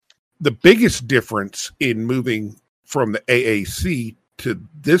the biggest difference in moving from the AAC to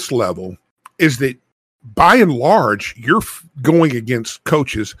this level is that by and large, you're going against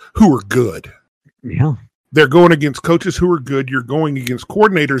coaches who are good. Yeah. They're going against coaches who are good. You're going against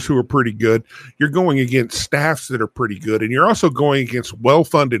coordinators who are pretty good. You're going against staffs that are pretty good. And you're also going against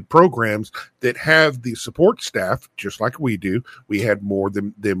well-funded programs that have the support staff, just like we do. We had more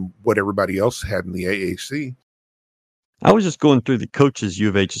than what everybody else had in the AAC. I was just going through the coaches U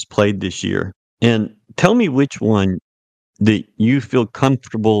of H has played this year. And tell me which one that you feel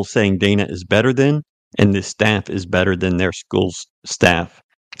comfortable saying Dana is better than and the staff is better than their school's staff.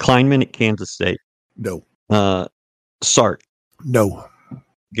 Kleinman at Kansas State. No. Sark. No.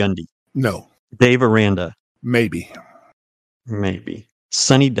 Gundy. No. Dave Aranda. Maybe.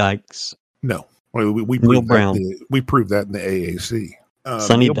 Sonny Dykes. No. We Neil Brown. We proved that in the AAC.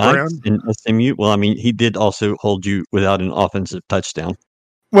 Sonny Neil Dykes Brown? in SMU. Well, I mean, he did also hold you without an offensive touchdown.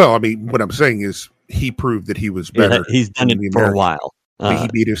 Well, I mean, what I'm saying is he proved that he was better. Yeah, he's done it for a while. He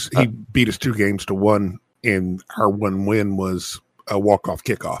beat us 2 games to 1, and our one win was a walk-off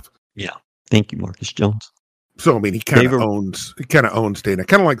kickoff. Yeah. Thank you, Marcus Jones. So I mean, he kind of owns Dana,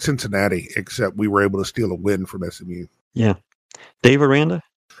 kind of like Cincinnati, except we were able to steal a win from SMU. Yeah. Dave Aranda?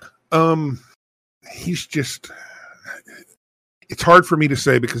 He's just, it's hard for me to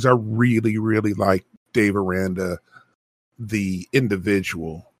say because I really, really like Dave Aranda, the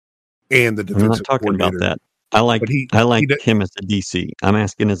individual, and the defensive I'm not talking about that. I like him as a DC. I'm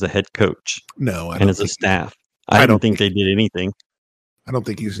asking as a head coach. No, and as a staff. I don't think they did anything. I don't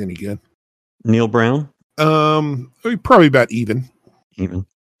think he's any good. Neil Brown? Probably about even. And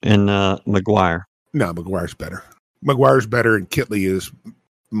McGuire? No, McGuire's better. McGuire's better, and Kitley is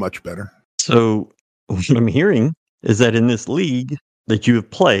much better. So what I'm hearing is that in this league that you have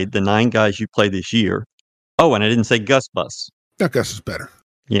played, the 9 guys you play this year. Oh, and I didn't say Gus Bus. No, Gus is better.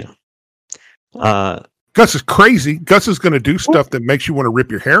 Yeah. Gus is crazy. Gus is going to do stuff that makes you want to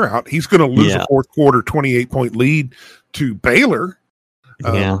rip your hair out. He's going to lose a fourth quarter 28-point lead to Baylor.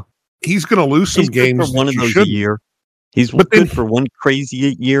 He's going to lose some games for one of those a year. He's good for one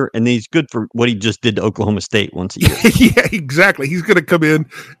crazy year, and he's good for what he just did to Oklahoma State once a year. Yeah, exactly. He's going to come in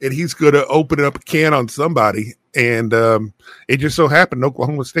and he's going to open up a can on somebody, and it just so happened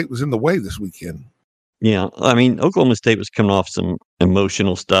Oklahoma State was in the way this weekend. Yeah, I mean, Oklahoma State was coming off some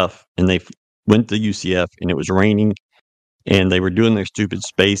emotional stuff, and they went to UCF, and it was raining, and they were doing their stupid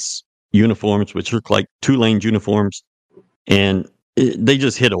space uniforms, which look like Tulane uniforms, and they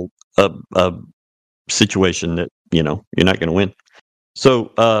just hit a situation that, you're not going to win.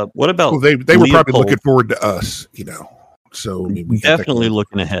 So what about... Well, they were probably looking forward to us, So I mean, we definitely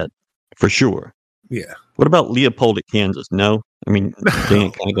looking ahead, for sure. Yeah. What about Leopold at Kansas? No? I mean,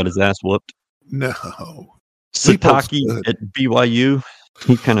 Dan kind of got his ass whooped. No. Sataki at BYU,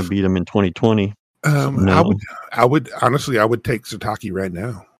 he kind of beat him in 2020. No. I would honestly take Sataki right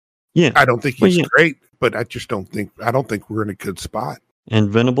now. Yeah. I don't think he's great, but I don't think we're in a good spot. And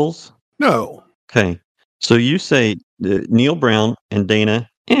Venables? No. Okay. So you say Neil Brown and Dana,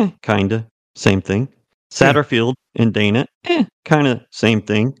 kind of same thing. Satterfield and Dana, kind of same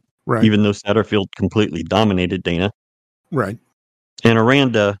thing. Right. Even though Satterfield completely dominated Dana. Right. And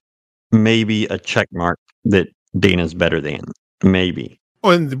Aranda, maybe a check mark that Dana's better than. Maybe.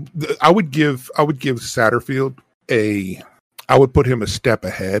 And I would give Satterfield I would put him a step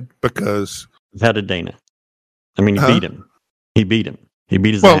ahead because how did Dana? I mean, he beat him. He beat him. He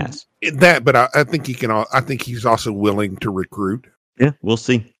beat his ass. But I think he can. I think he's also willing to recruit. Yeah, we'll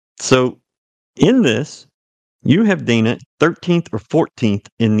see. So, in this, you have Dana 13th or 14th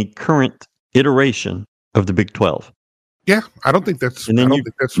in the current iteration of the Big 12. Yeah, I don't think that's. I don't think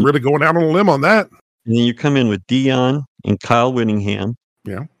that's really going out on a limb on that. And then you come in with Dion and Kyle Whittingham.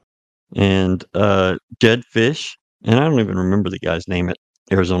 Yeah. And Jed Fish, and I don't even remember the guy's name at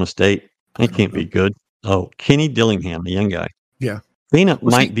Arizona State. That can't be good. Oh, Kenny Dillingham, the young guy. Yeah. Dana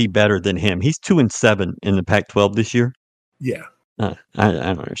might be better than him. He's 2-7 in the Pac-12 this year. Yeah. I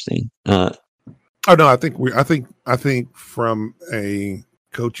don't understand. Oh no, I think from a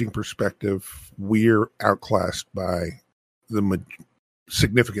coaching perspective, we're outclassed by the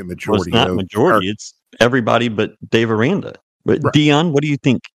significant majority. Well, it's not majority. It's everybody but Dave Aranda. But right. Dion, what do you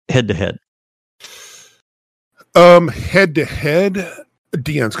think head to head? Head to head,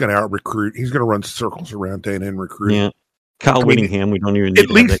 Dion's going to out recruit. He's going to run circles around Dana and recruit. Yeah. Kyle Whittingham, we don't even need at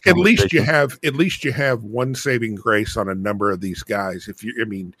least you have one saving grace on a number of these guys.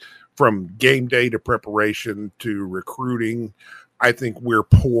 From game day to preparation to recruiting, I think we're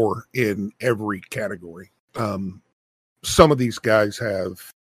poor in every category. Some of these guys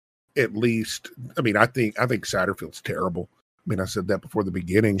have at least. I think Satterfield's terrible. I mean, I said that before the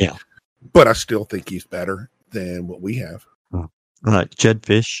beginning. Yeah. But I still think he's better than what we have. Jed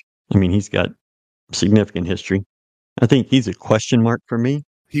Fish. I mean, he's got significant history. I think he's a question mark for me.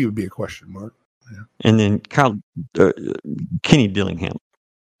 He would be a question mark. Yeah. And then Kenny Dillingham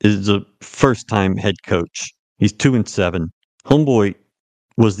is a first-time head coach. He's 2-7. Homeboy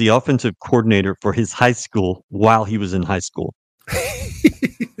was the offensive coordinator for his high school while he was in high school.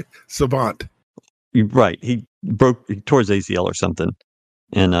 Savant. Right. He tore his ACL or something.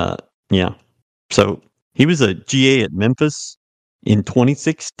 And yeah. So he was a GA at Memphis in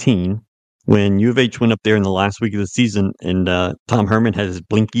 2016 when U of H went up there in the last week of the season, and Tom Herman had his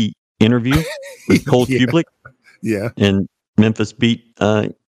blinky interview with Cole Kublik. Yeah. And Memphis beat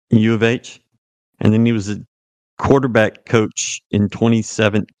U of H. And then he was a quarterback coach in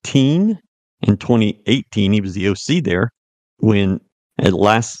 2017. In 2018, he was the OC there when at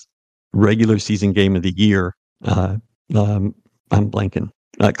last regular season game of the year, I'm blanking.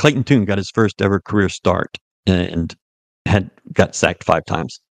 Clayton Tune got his first ever career start and got sacked 5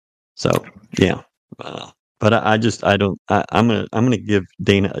 times. So yeah, but I'm gonna give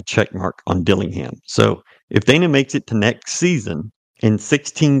Dana a check mark on Dillingham. So if Dana makes it to next season and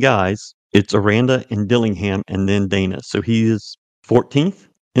 16 guys, it's Aranda and Dillingham and then Dana. So he is 14th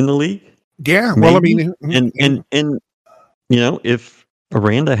in the league. Yeah, maybe. well, I mean, and if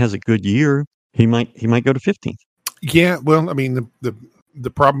Aranda has a good year, he might go to 15th. Yeah, well, I mean,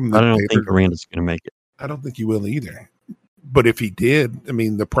 the problem. I don't think Aranda's going to make it. I don't think he will either. But if he did, I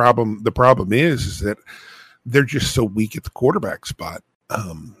mean, the problem is that they're just so weak at the quarterback spot.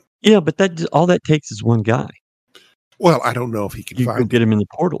 Yeah, but all that takes is one guy. Well, I don't know if he can get him in the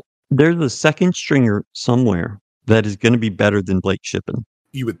portal. There's a second stringer somewhere that is going to be better than Blake Shippen.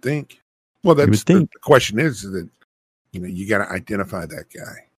 You would think. Well, the question is that you got to identify that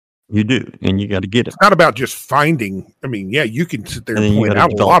guy. You do, and you got to get him. It's not about just finding. I mean, yeah, you can sit there and point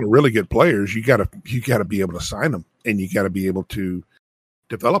out a lot of really good players. You got to be able to sign them, and you got to be able to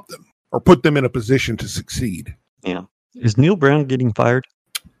develop them or put them in a position to succeed. Yeah. Is Neil Brown getting fired?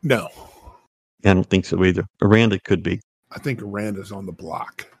 No. I don't think so either. Aranda could be. I think Aranda's on the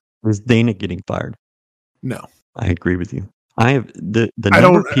block. Is Dana getting fired? No. I agree with you. I have the I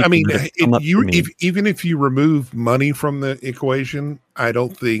don't. I mean, even if you remove money from the equation, I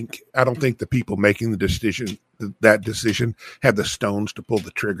don't think the people making the decision have the stones to pull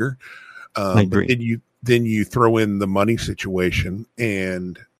the trigger. I agree. But then you throw in the money situation,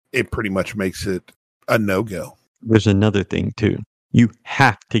 and it pretty much makes it a no-go. There's another thing too. You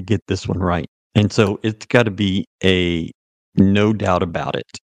have to get this one right, and so it's got to be a no doubt about it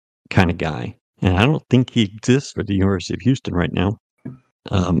kind of guy. And I don't think he exists for the University of Houston right now.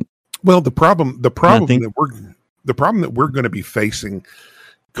 Well, the problem that we're going to be facing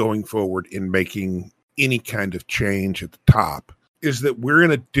going forward in making any kind of change at the top is that we're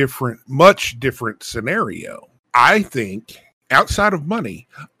in a much different scenario. I think outside of money,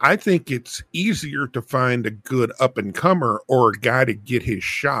 I think it's easier to find a good up and comer or a guy to get his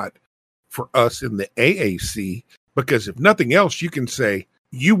shot for us in the AAC, because if nothing else, you can say,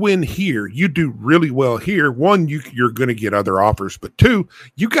 you win here, you do really well here. One, you're going to get other offers, but 2,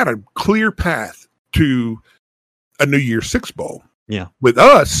 you got a clear path to a New Year's Six Bowl. Yeah. With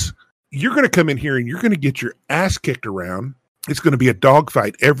us, you're going to come in here and you're going to get your ass kicked around. It's going to be a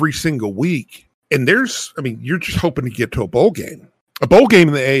dogfight every single week. And you're just hoping to get to a bowl game. A bowl game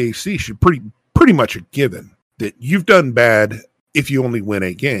in the AAC should pretty much a given that you've done bad if you only win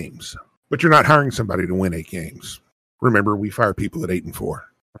 8 games, but you're not hiring somebody to win 8 games. Remember, we fire people at 8-4.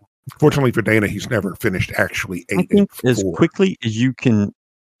 Fortunately for Dana, he's never finished actually 8-4. I think as quickly as you can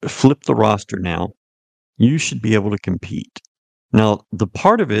flip the roster now, you should be able to compete. Now, the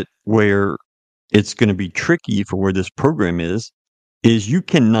part of it where it's going to be tricky for where this program is you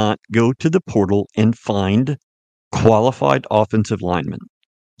cannot go to the portal and find qualified offensive linemen.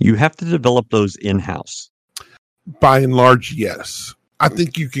 You have to develop those in-house. By and large, yes. I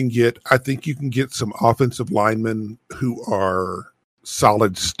think you can get some offensive linemen who are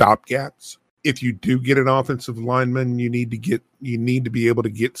solid stopgaps. If you do get an offensive lineman, you need to be able to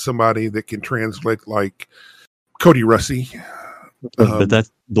get somebody that can translate, like Cody Russi. But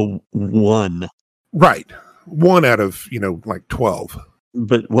that's the one. Right. 1 out of, like 12.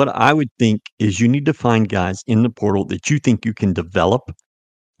 But what I would think is you need to find guys in the portal that you think you can develop,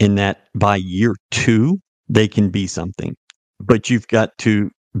 in that by year 2, they can be something. But you've got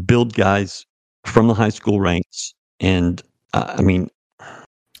to build guys from the high school ranks. And I agree.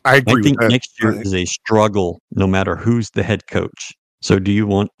 I think next year is a struggle no matter who's the head coach. So do you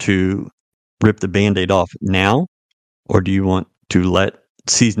want to rip the Band-Aid off now, or do you want to let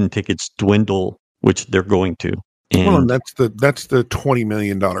season tickets dwindle, which they're going to? Well, and And that's the $20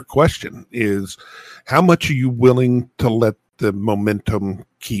 million question is how much are you willing to let the momentum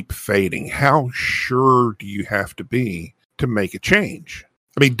keep fading? How sure do you have to be to make a change?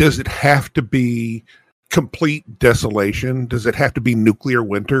 I mean, does it have to be complete desolation? Does it have to be nuclear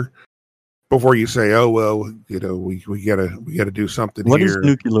winter before you say, "Oh well, we gotta do something what is here"?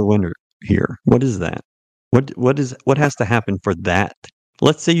 nuclear winter here? What is that? What has to happen for that?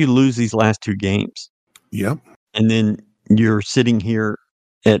 Let's say you lose these last two games, Yep. and then you're sitting here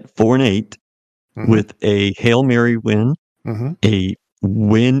at 4-8 Mm-hmm. with a Hail Mary win, Mm-hmm. a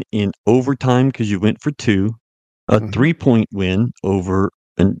win in overtime because you went for two, a Mm-hmm. 3-point win over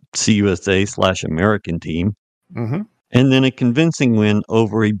a CUSA/American team, Mm-hmm. and then a convincing win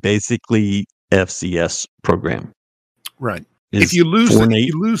over a basically FCS program. Right. Is 4-8 if you lose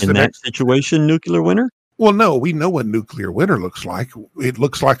in the that next, situation nuclear winter? well, no, we know what nuclear winter looks like. It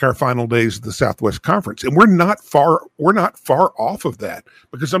looks like our final days of the Southwest Conference, and we're not far off of that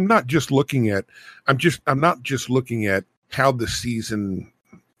because I'm not just looking at how the season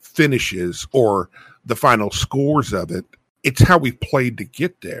finishes or the final scores of it. It's how we played to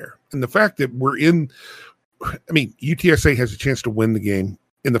get there, and the fact that UTSA has a chance to win the game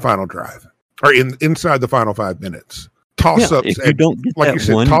in the final drive or inside the final 5 minutes. Toss-ups if you don't get like that you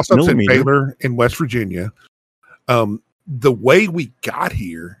said, 1 toss-ups at millimeter, Baylor and West Virginia. The way we got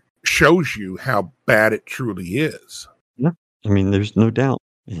here shows you how bad it truly is. yeah, I mean, there's no doubt.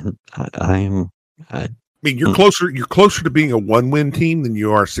 And I I mean, you're closer to being a 1-win team than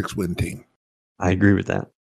you are a 6-win team. agree with that.